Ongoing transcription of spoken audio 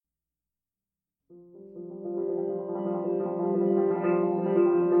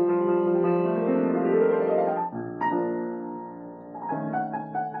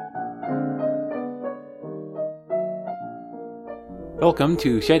Welcome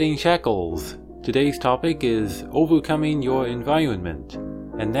to Shedding Shackles. Today's topic is overcoming your environment.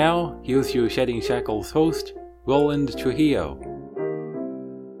 And now, here's your Shedding Shackles host, Roland Trujillo.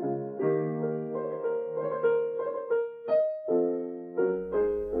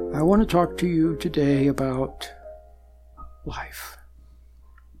 I want to talk to you today about life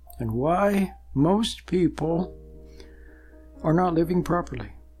and why most people are not living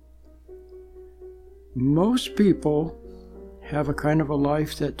properly. Most people have a kind of a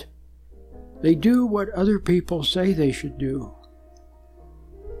life that they do what other people say they should do.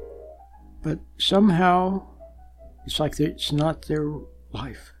 But somehow, it's like it's not their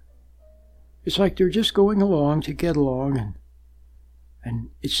life. It's like they're just going along to get along, and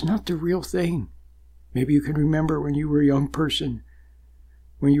it's not the real thing. Maybe you can remember when you were a young person,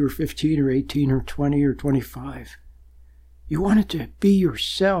 when you were 15 or 18 or 20 or 25. You wanted to be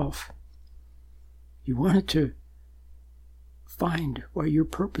yourself. You wanted to find what your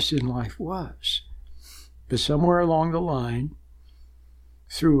purpose in life was. But somewhere along the line,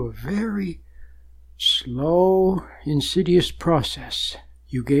 through a very slow, insidious process,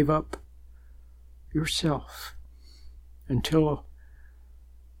 you gave up yourself until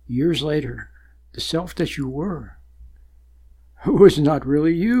years later, the self that you were was not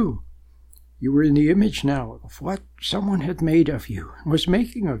really you. You were in the image now of what someone had made of you, was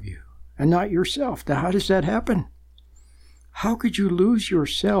making of you, and not yourself. Now, how does that happen? How could you lose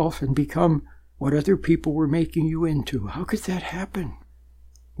yourself and become what other people were making you into? How could that happen?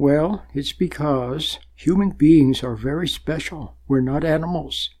 Well, it's because human beings are very special. We're not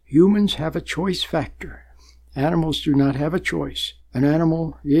animals. Humans have a choice factor. Animals do not have a choice. An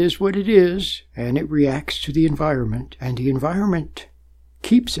animal is what it is, and it reacts to the environment, and the environment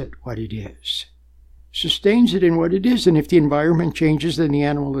keeps it what it is, sustains it in what it is, and if the environment changes, then the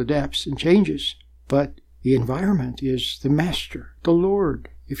animal adapts and changes. But the environment is the master, the Lord,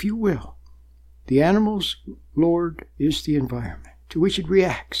 if you will. The animal's Lord is the environment to which it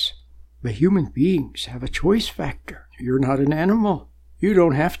reacts. But human beings have a choice factor. You're not an animal. You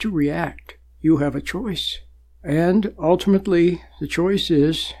don't have to react. You have a choice. And ultimately, the choice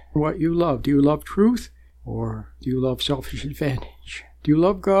is what you love. Do you love truth, or do you love selfish advantage? Do you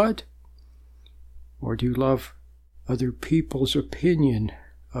love God, or do you love other people's opinion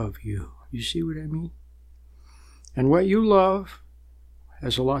of you? You see what I mean? And what you love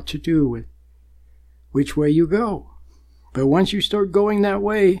has a lot to do with which way you go. But once you start going that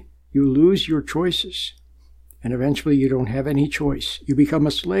way, you lose your choices. And eventually you don't have any choice. You become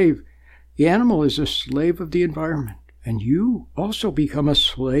a slave. The animal is a slave of the environment. And you also become a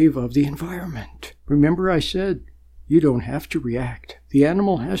slave of the environment. Remember I said, you don't have to react. The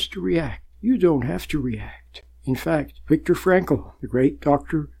animal has to react. You don't have to react. In fact, Viktor Frankl, the great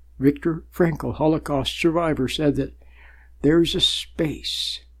Dr. Viktor Frankl, Holocaust survivor, said that there's a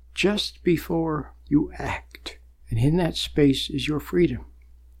space just before you act, and in that space is your freedom.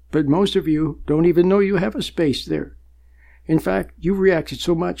 But most of you don't even know you have a space there. In fact, you've reacted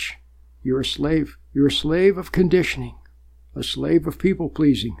so much, you're a slave. You're a slave of conditioning, a slave of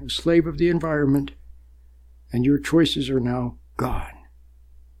people-pleasing, a slave of the environment, and your choices are now gone.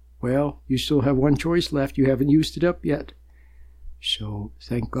 Well, you still have one choice left. You haven't used it up yet. So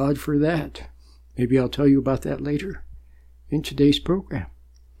thank God for that. Maybe I'll tell you about that later in today's program.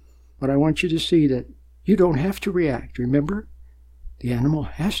 But I want you to see that you don't have to react. Remember, the animal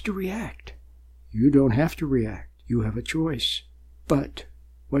has to react. You don't have to react. You have a choice. But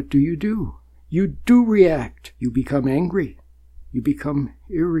what do? You do react. You become angry. You become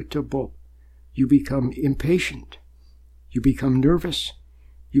irritable. You become impatient. You become nervous.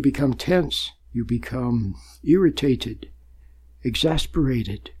 You become tense. You become irritated,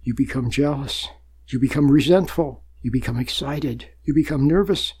 exasperated. You become jealous. You become resentful. You become excited. You become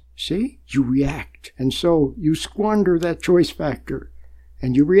nervous. See? You react. And so you squander that choice factor.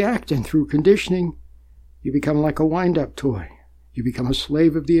 And you react. And through conditioning, you become like a wind-up toy. You become a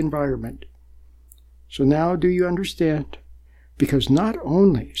slave of the environment. So now do you understand? Because not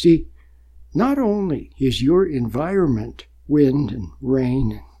only is your environment wind and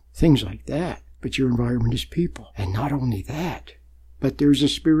rain and things like that, but your environment is people. And not only that, but there's a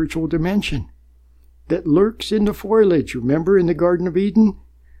spiritual dimension that lurks in the foliage. Remember in the Garden of Eden?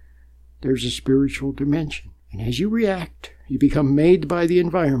 There's a spiritual dimension. And as you react, you become made by the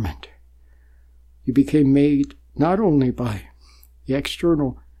environment. You became made not only by the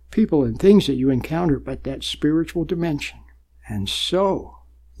external people and things that you encounter, but that spiritual dimension. And so,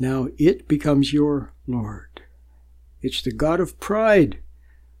 Now it becomes your Lord. It's the God of pride,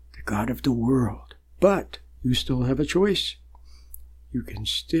 the God of the world. But you still have a choice. You can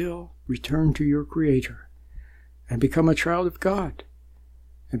still return to your Creator and become a child of God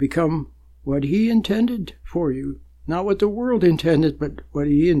and become what He intended for you. Not what the world intended, but what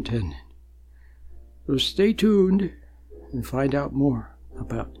He intended. So stay tuned and find out more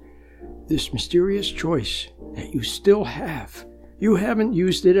about this mysterious choice that you still have. You haven't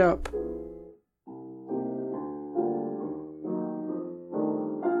used it up.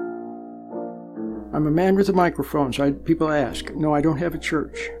 I'm a man with a microphone, so people ask. No, I don't have a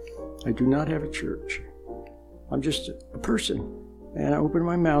church. I do not have a church. I'm just a person, and I open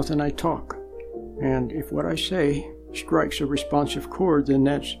my mouth and I talk. And if what I say strikes a responsive chord, then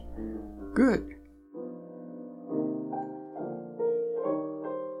that's good.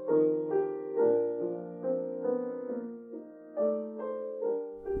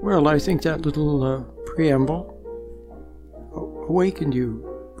 Well, I think that little preamble awakened you,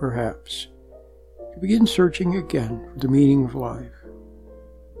 perhaps, to begin searching again for the meaning of life.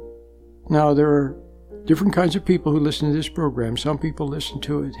 Now, there are different kinds of people who listen to this program. Some people listen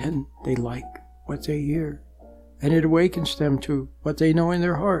to it and they like what they hear, and it awakens them to what they know in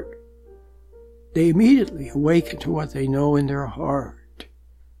their heart. They immediately awaken to what they know in their heart,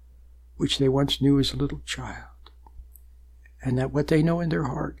 which they once knew as a little child. And that what they know in their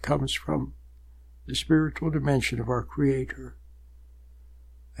heart comes from the spiritual dimension of our Creator.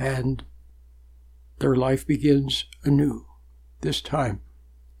 And their life begins anew, this time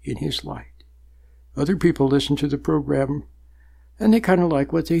in His light. Other people listen to the program and they kind of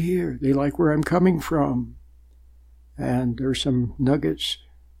like what they hear. They like where I'm coming from. And there's some nuggets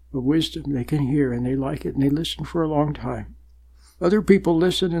of wisdom they can hear, and they like it, and they listen for a long time. Other people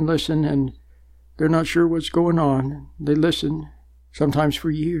listen, and they're not sure what's going on. They listen, sometimes for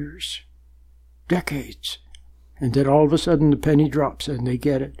years, decades. And then all of a sudden the penny drops and they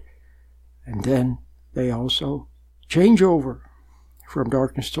get it. And then they also change over from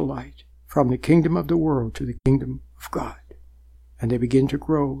darkness to light, from the kingdom of the world to the kingdom of God. And they begin to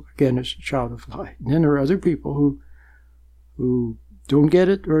grow again as a child of light. And then there are other people who don't get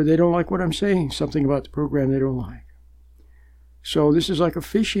it, or they don't like what I'm saying, something about the program they don't like. So this is like a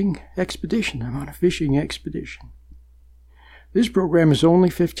fishing expedition. I'm on a fishing expedition. This program is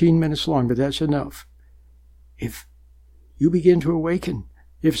only 15 minutes long, but that's enough. If you begin to awaken,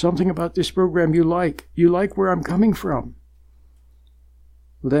 if something about this program you like where I'm coming from,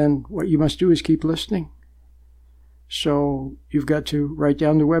 then what you must do is keep listening. So you've got to write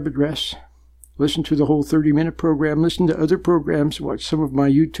down the web address, listen to the whole 30-minute program, listen to other programs, watch some of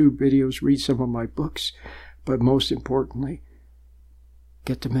my YouTube videos, read some of my books, but most importantly,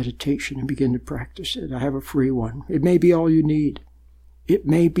 get the meditation and begin to practice it. I have a free one. It may be all you need. It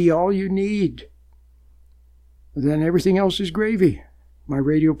may be all you need. But then everything else is gravy. My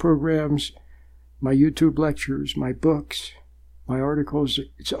radio programs, my YouTube lectures, my books, my articles,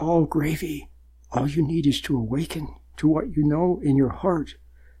 it's all gravy. All you need is to awaken to what you know in your heart.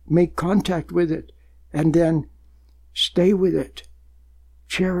 Make contact with it, and then stay with it.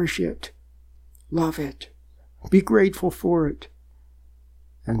 Cherish it. Love it. Be grateful for it.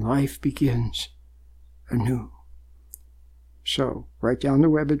 And life begins anew. So, write down the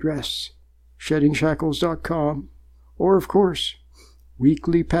web address, sheddingshackles.com, or of course,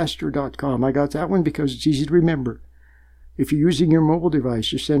 weeklypastor.com. I got that one because it's easy to remember. If you're using your mobile device,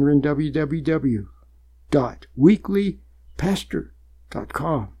 just enter in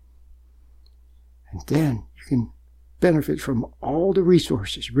www.weeklypastor.com. And then you can benefit from all the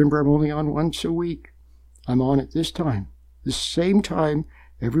resources. Remember, I'm only on once a week. I'm on at this time, the same time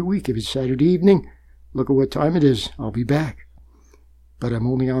every week. If it's Saturday evening, look at what time it is. I'll be back. But I'm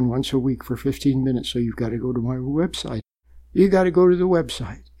only on once a week for 15 minutes, so you've got to go to my website. You got to go to the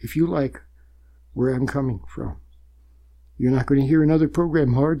website if you like where I'm coming from. You're not going to hear another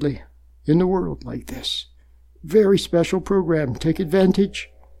program hardly in the world like this. Very special program. Take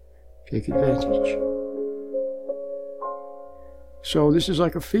advantage. Take advantage. So this is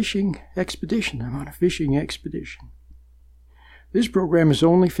like a fishing expedition. I'm on a fishing expedition. This program is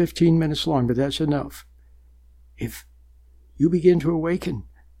only 15 minutes long, but that's enough. If you begin to awaken,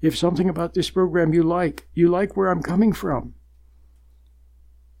 if something about this program you like where I'm coming from,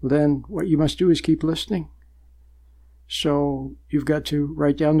 then what you must do is keep listening. So you've got to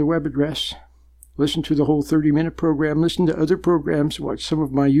write down the web address, listen to the whole 30-minute program, listen to other programs, watch some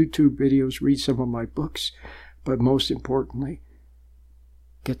of my YouTube videos, read some of my books, but most importantly,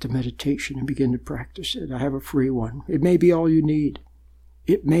 get the meditation and begin to practice it. I have a free one. It may be all you need.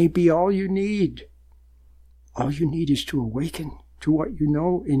 It may be all you need. All you need is to awaken to what you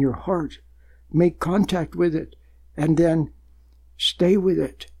know in your heart. Make contact with it, and then stay with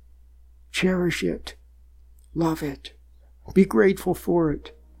it. Cherish it. Love it. Be grateful for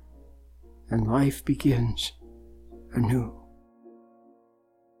it. And life begins anew.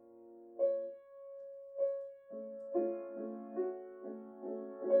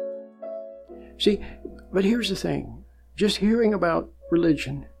 See, but here's the thing. Just hearing about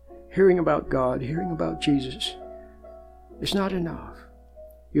religion, hearing about God, hearing about Jesus is not enough.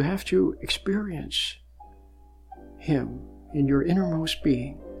 You have to experience Him in your innermost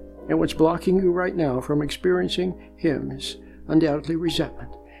being. And what's blocking you right now from experiencing Him is undoubtedly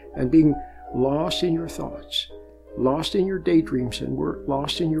resentment and being lost in your thoughts, lost in your daydreams, and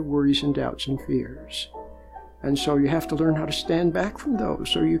lost in your worries and doubts and fears. And so you have to learn how to stand back from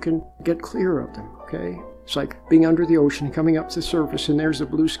those so you can get clear of them, okay? It's like being under the ocean and coming up to the surface, and there's the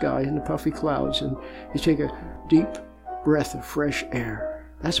blue sky and the puffy clouds, and you take a deep breath of fresh air.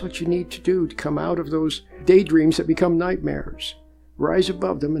 That's what you need to do to come out of those daydreams that become nightmares. Rise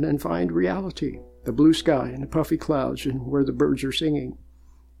above them and then find reality, the blue sky and the puffy clouds and where the birds are singing.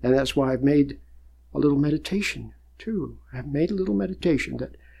 And that's why I've made a little meditation, too. I've made a little meditation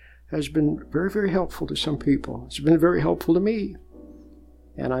that has been very, very helpful to some people. It's been very helpful to me.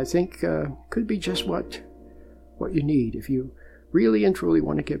 And I think could be just what you need if you really and truly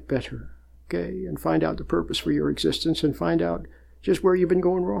want to get better, okay? And find out the purpose for your existence and find out just where you've been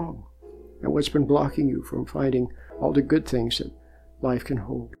going wrong and what's been blocking you from finding all the good things that life can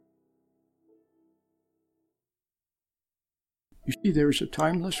hold. You see, there's a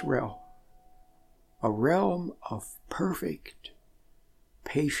timeless realm, a realm of perfect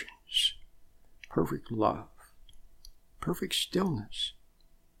patience, perfect love, perfect stillness.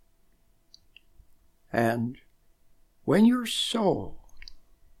 And when your soul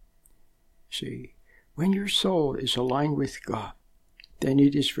is aligned with God, then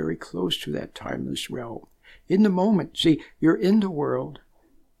it is very close to that timeless realm. In the moment, see, you're in the world,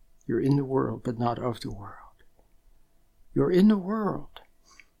 but not of the world. You're in the world,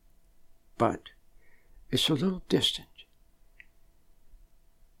 but it's a little distant.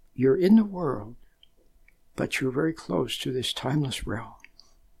 You're in the world, but you're very close to this timeless realm.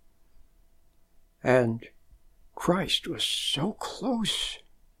 And Christ was so close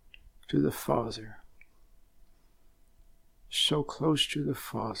to the Father, so close to the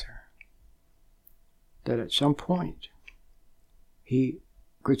Father, that at some point he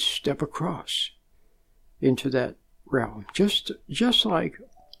could step across into that realm. Just like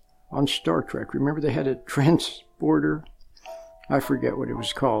on Star Trek. Remember they had a transporter? I forget what it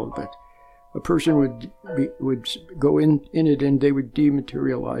was called, but a person would go in it and they would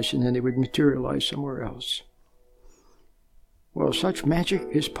dematerialize and then they would materialize somewhere else. Well, such magic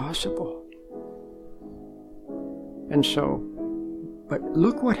is possible. And so, but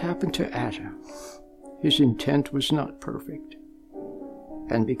look what happened to Adam. His intent was not perfect.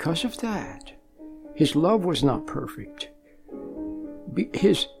 And because of that, his love was not perfect.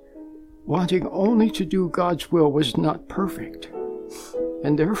 His wanting only to do God's will was not perfect.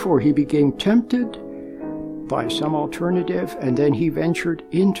 And therefore he became tempted by some alternative, and then he ventured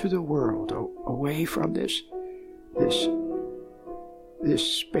into the world, away from this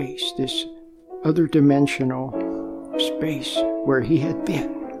space, this other dimensional space where he had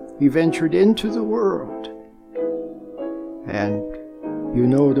been. He ventured into the world. And you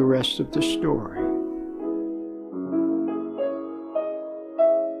know the rest of the story.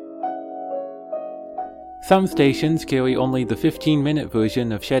 Some stations carry only the 15-minute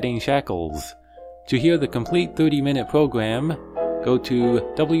version of Shedding Shackles. To hear the complete 30-minute program, go to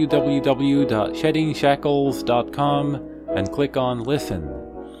www.sheddingshackles.com and click on Listen.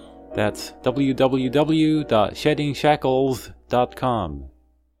 That's www.sheddingshackles.com.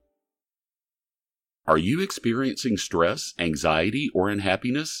 Are you experiencing stress, anxiety, or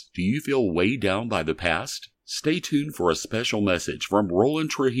unhappiness? Do you feel weighed down by the past? Stay tuned for a special message from Roland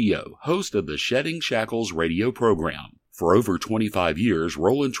Trujillo, host of the Shedding Shackles radio program. For over 25 years,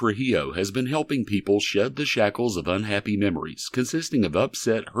 Roland Trujillo has been helping people shed the shackles of unhappy memories, consisting of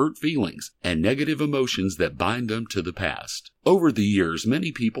upset, hurt feelings, and negative emotions that bind them to the past. Over the years,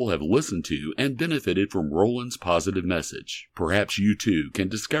 many people have listened to and benefited from Roland's positive message. Perhaps you too can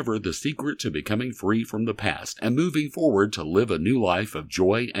discover the secret to becoming free from the past and moving forward to live a new life of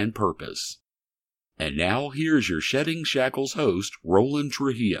joy and purpose. And now, here's your Shedding Shackles host, Roland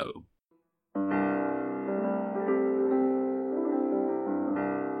Trujillo.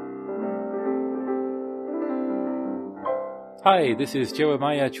 Hi, this is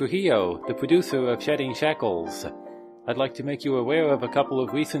Jeremiah Trujillo, the producer of Shedding Shackles. I'd like to make you aware of a couple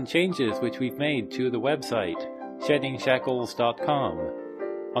of recent changes which we've made to the website,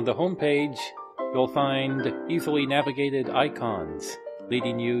 sheddingshackles.com. On the homepage, you'll find easily navigated icons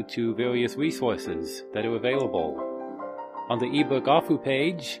leading you to various resources that are available. On the ebook Offer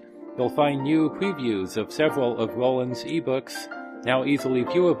page, you'll find new previews of several of Roland's ebooks, now easily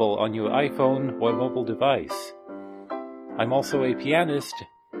viewable on your iPhone or mobile device. I'm also a pianist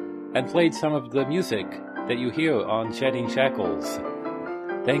and played some of the music that you hear on Shedding Shackles.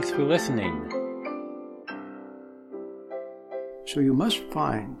 Thanks for listening. So you must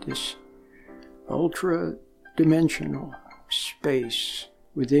find this ultra-dimensional space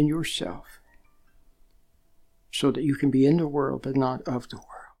within yourself so that you can be in the world but not of the world.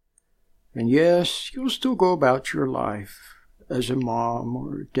 And yes, you'll still go about your life as a mom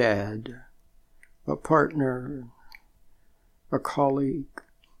or a dad, a partner, a colleague,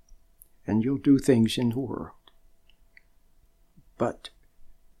 and you'll do things in the world. But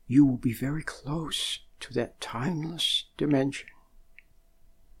you will be very close to that timeless dimension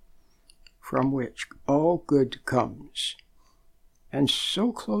from which all good comes. And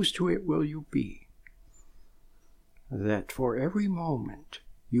so close to it will you be that for every moment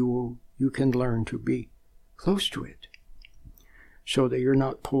you can learn to be close to it so that you're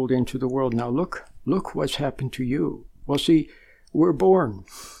not pulled into the world. Now look what's happened to you. Well, see, we're born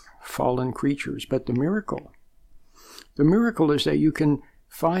fallen creatures, but the miracle is that you can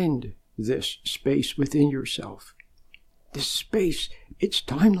find this space within yourself. This space, it's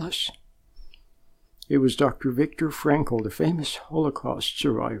timeless. It was Dr. Viktor Frankl, the famous Holocaust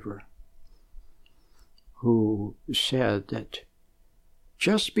survivor, who said that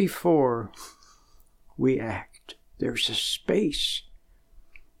just before we act, there's a space,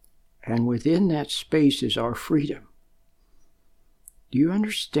 and within that space is our freedom. Do you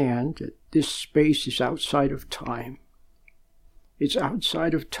understand that this space is outside of time? It's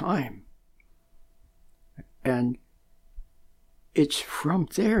outside of time. And it's from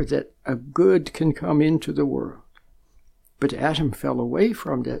there that a good can come into the world. But Adam fell away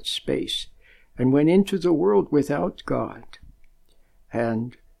from that space and went into the world without God.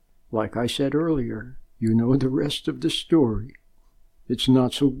 And, like I said earlier, you know the rest of the story. It's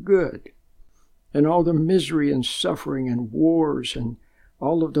not so good. And all the misery and suffering and wars and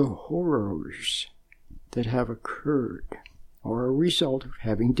all of the horrors that have occurred are a result of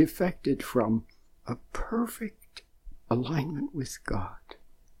having defected from a perfect alignment with God.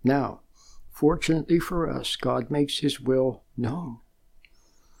 Now, fortunately for us, God makes His will known.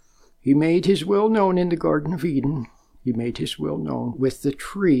 He made His will known in the Garden of Eden. He made His will known with the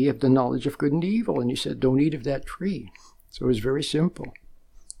tree of the knowledge of good and evil. And He said, don't eat of that tree. So it's very simple.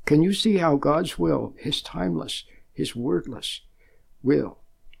 Can you see how God's will, His timeless, His wordless will,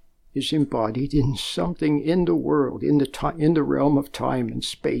 is embodied in something in the world, in the realm of time and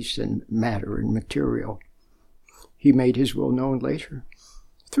space and matter and material? He made His will known later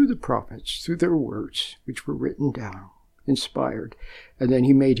through the prophets, through their words, which were written down, inspired. And then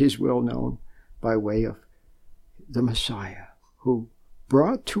He made His will known by way of the Messiah, who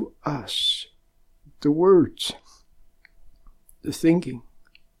brought to us the words, the thinking,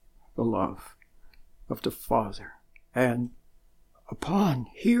 the love of the Father. And upon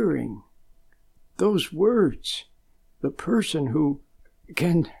hearing those words, the person who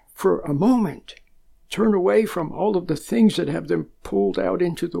can, for a moment, turn away from all of the things that have them pulled out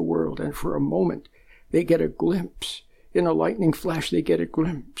into the world, and for a moment they get a glimpse, in a lightning flash they get a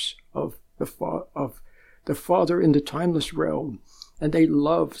glimpse of the Father in the timeless realm, and they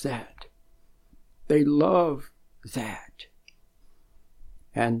love that. They love that.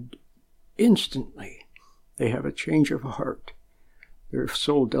 And instantly they have a change of heart. Their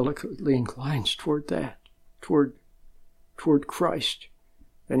soul delicately inclines toward that, toward Christ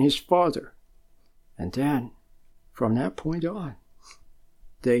and His Father. And then, from that point on,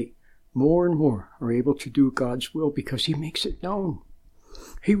 they more and more are able to do God's will because He makes it known.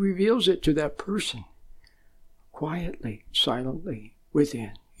 He reveals it to that person, quietly, silently,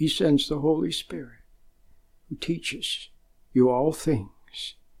 within. He sends the Holy Spirit, who teaches you all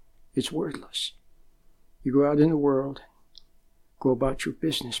things. It's wordless. You go out in the world, go about your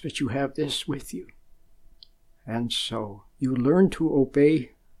business, but you have this with you. And so you learn to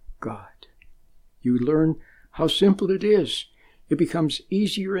obey God. You learn how simple it is. It becomes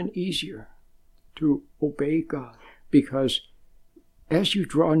easier and easier to obey God, because as you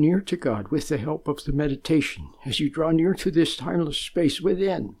draw near to God with the help of the meditation, as you draw near to this timeless space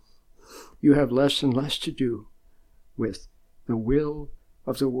within, you have less and less to do with the will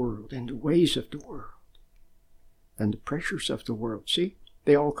of the world and the ways of the world and the pressures of the world. See,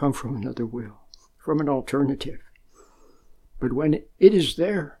 they all come from another will, from an alternative. But when it is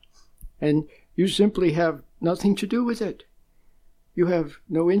there, and you simply have nothing to do with it. You have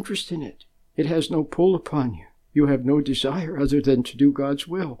no interest in it. It has no pull upon you. You have no desire other than to do God's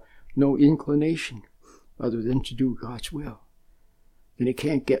will, no inclination other than to do God's will. And it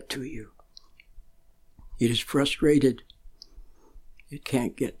can't get to you. It is frustrated. It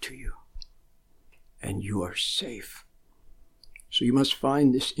can't get to you. And you are safe. So you must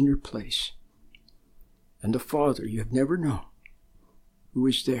find this inner place. And the Father you have never known, who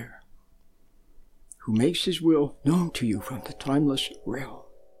is there, who makes his will known to you from the timeless realm.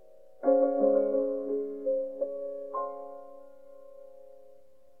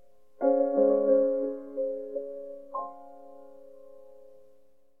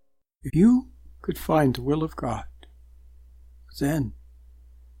 If you could find the will of God, then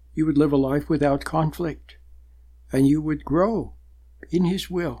you would live a life without conflict, and you would grow in his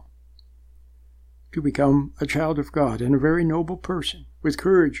will to become a child of God and a very noble person, with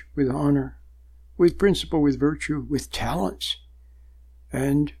courage, with honor, with principle, with virtue, with talents.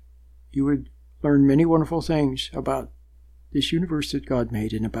 And you would learn many wonderful things about this universe that God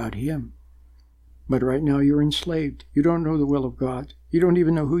made and about him. But right now you're enslaved. You don't know the will of God. You don't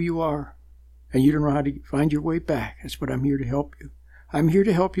even know who you are. And you don't know how to find your way back. That's what I'm here to help you. I'm here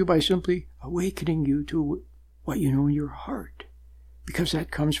to help you by simply awakening you to what you know in your heart. Because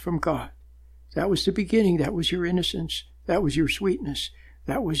that comes from God. That was the beginning. That was your innocence. That was your sweetness.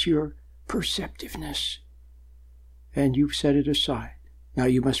 That was your perceptiveness. And you've set it aside. Now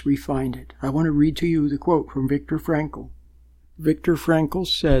you must refine it. I want to read to you the quote from Viktor Frankl. Viktor Frankl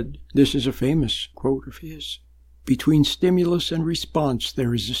said, this is a famous quote of his, "Between stimulus and response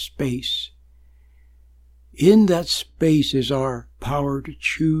there is a space. In that space is our power to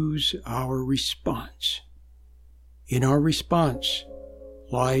choose our response. In our response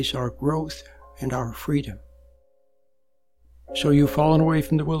lies our growth and our freedom." So you've fallen away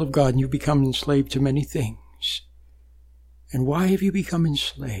from the will of God and you've become enslaved to many things. And why have you become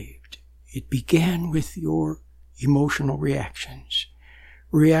enslaved? It began with your emotional reactions,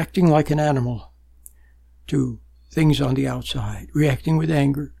 reacting like an animal to things on the outside, reacting with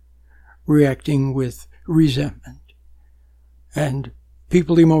anger, reacting with resentment. And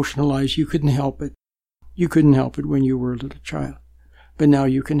people emotionalize. You couldn't help it. You couldn't help it when you were a little child. But now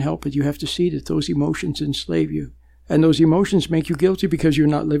you can help it. You have to see that those emotions enslave you. And those emotions make you guilty because you're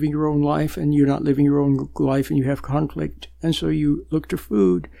not living your own life, and you're not living your own life, and you have conflict. And so you look to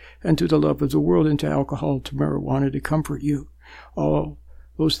food and to the love of the world and to alcohol, to marijuana to comfort you. All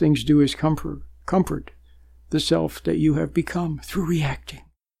those things do is comfort the self that you have become through reacting.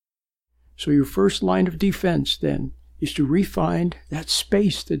 So your first line of defense then is to refine that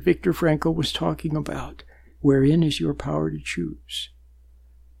space that Viktor Frankl was talking about, wherein is your power to choose.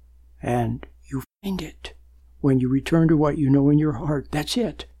 And you find it when you return to what you know in your heart. That's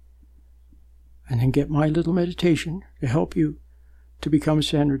it. And then get my little meditation to help you to become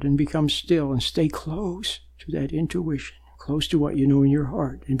centered and become still and stay close to that intuition, close to what you know in your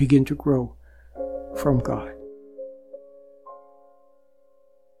heart, and begin to grow from God.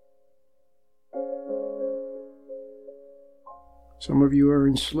 Some of you are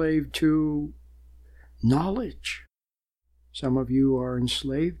enslaved to knowledge. Some of you are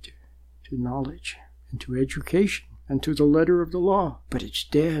enslaved to knowledge and to education and to the letter of the law. But it's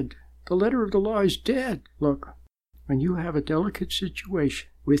dead. The letter of the law is dead. Look, when you have a delicate situation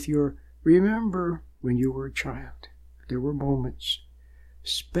with remember when you were a child, there were moments,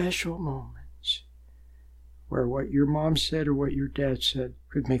 special moments, where what your mom said or what your dad said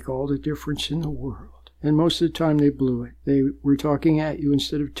could make all the difference in the world. And most of the time they blew it. They were talking at you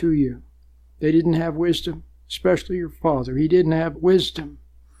instead of to you. They didn't have wisdom, especially your father. He didn't have wisdom.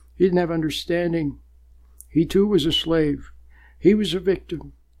 He didn't have understanding. He too was a slave. He was a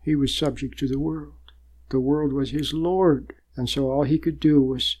victim. He was subject to the world. The world was his Lord. And so all he could do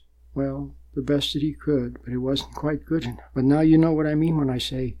was, well, the best that he could, but it wasn't quite good enough. But now you know what I mean when I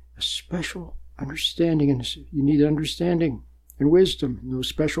say a special understanding. And you need understanding and wisdom in those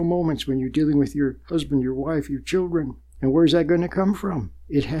special moments when you're dealing with your husband, your wife, your children. And where's that going to come from?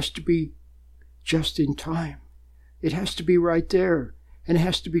 It has to be just in time. It has to be right there. And it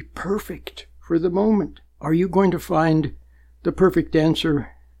has to be perfect for the moment. Are you going to find the perfect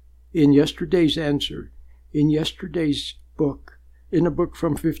answer in yesterday's answer, in yesterday's book, in a book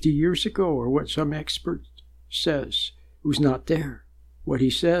from 50 years ago, or what some expert says who's not there, what he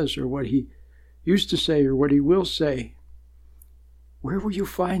says or what he used to say or what he will say? Where will you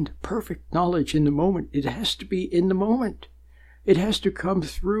find perfect knowledge in the moment? It has to be in the moment. It has to come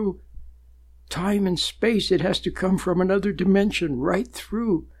through time and space. It has to come from another dimension, right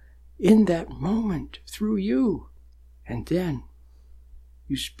through, in that moment, through you. And then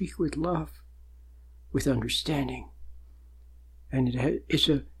you speak with love with understanding. And it's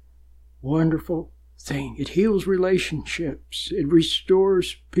a wonderful thing. It heals relationships. It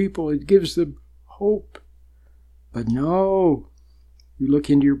restores people. It gives them hope. But no, you look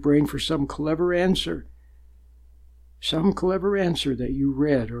into your brain for some clever answer that you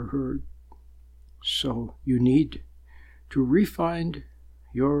read or heard. So you need to refine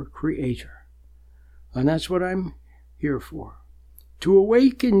your Creator. And that's what I'm here for. To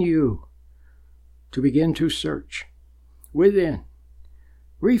awaken you to begin to search within.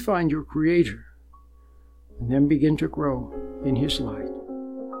 Refine your Creator. And then begin to grow in His light.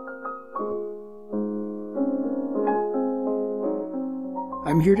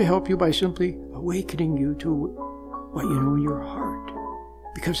 I'm here to help you by simply awakening you to what you know in your heart,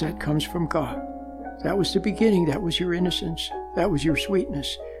 because that comes from God. That was the beginning. That was your innocence. That was your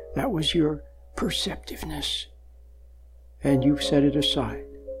sweetness. That was your perceptiveness. And you've set it aside.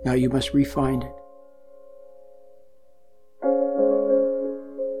 Now you must refine it.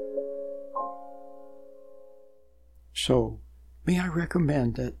 So, may I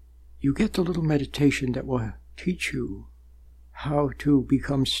recommend that you get the little meditation that will teach you how to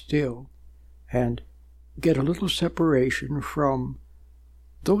become still and get a little separation from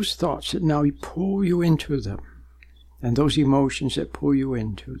those thoughts that now pull you into them and those emotions that pull you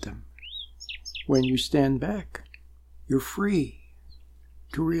into them. When you stand back, you're free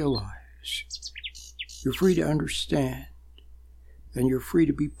to realize, you're free to understand, and you're free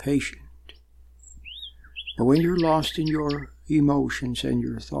to be patient. But when you're lost in your emotions and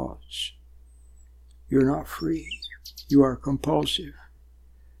your thoughts, you're not free. You are compulsive,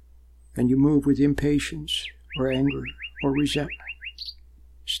 and you move with impatience or anger or resentment.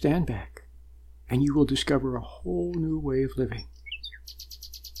 Stand back, and you will discover a whole new way of living.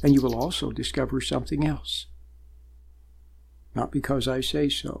 And you will also discover something else. Not because I say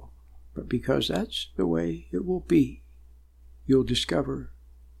so, but because that's the way it will be. You'll discover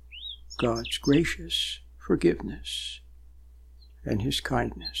God's gracious forgiveness and His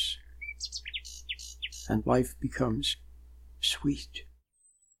kindness. And life becomes sweet.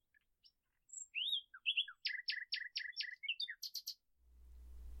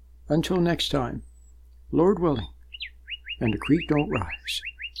 Until next time, Lord willing, and the creek don't rise.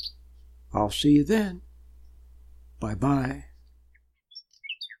 I'll see you then. Bye-bye.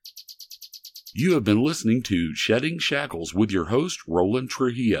 You have been listening to Shedding Shackles with your host, Roland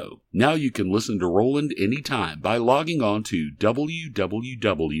Trujillo. Now you can listen to Roland anytime by logging on to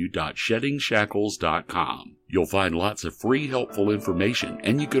www.sheddingshackles.com. You'll find lots of free, helpful information,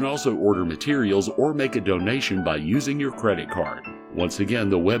 and you can also order materials or make a donation by using your credit card. Once again,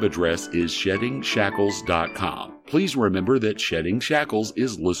 the web address is sheddingshackles.com. Please remember that Shedding Shackles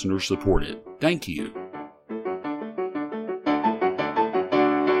is listener-supported. Thank you.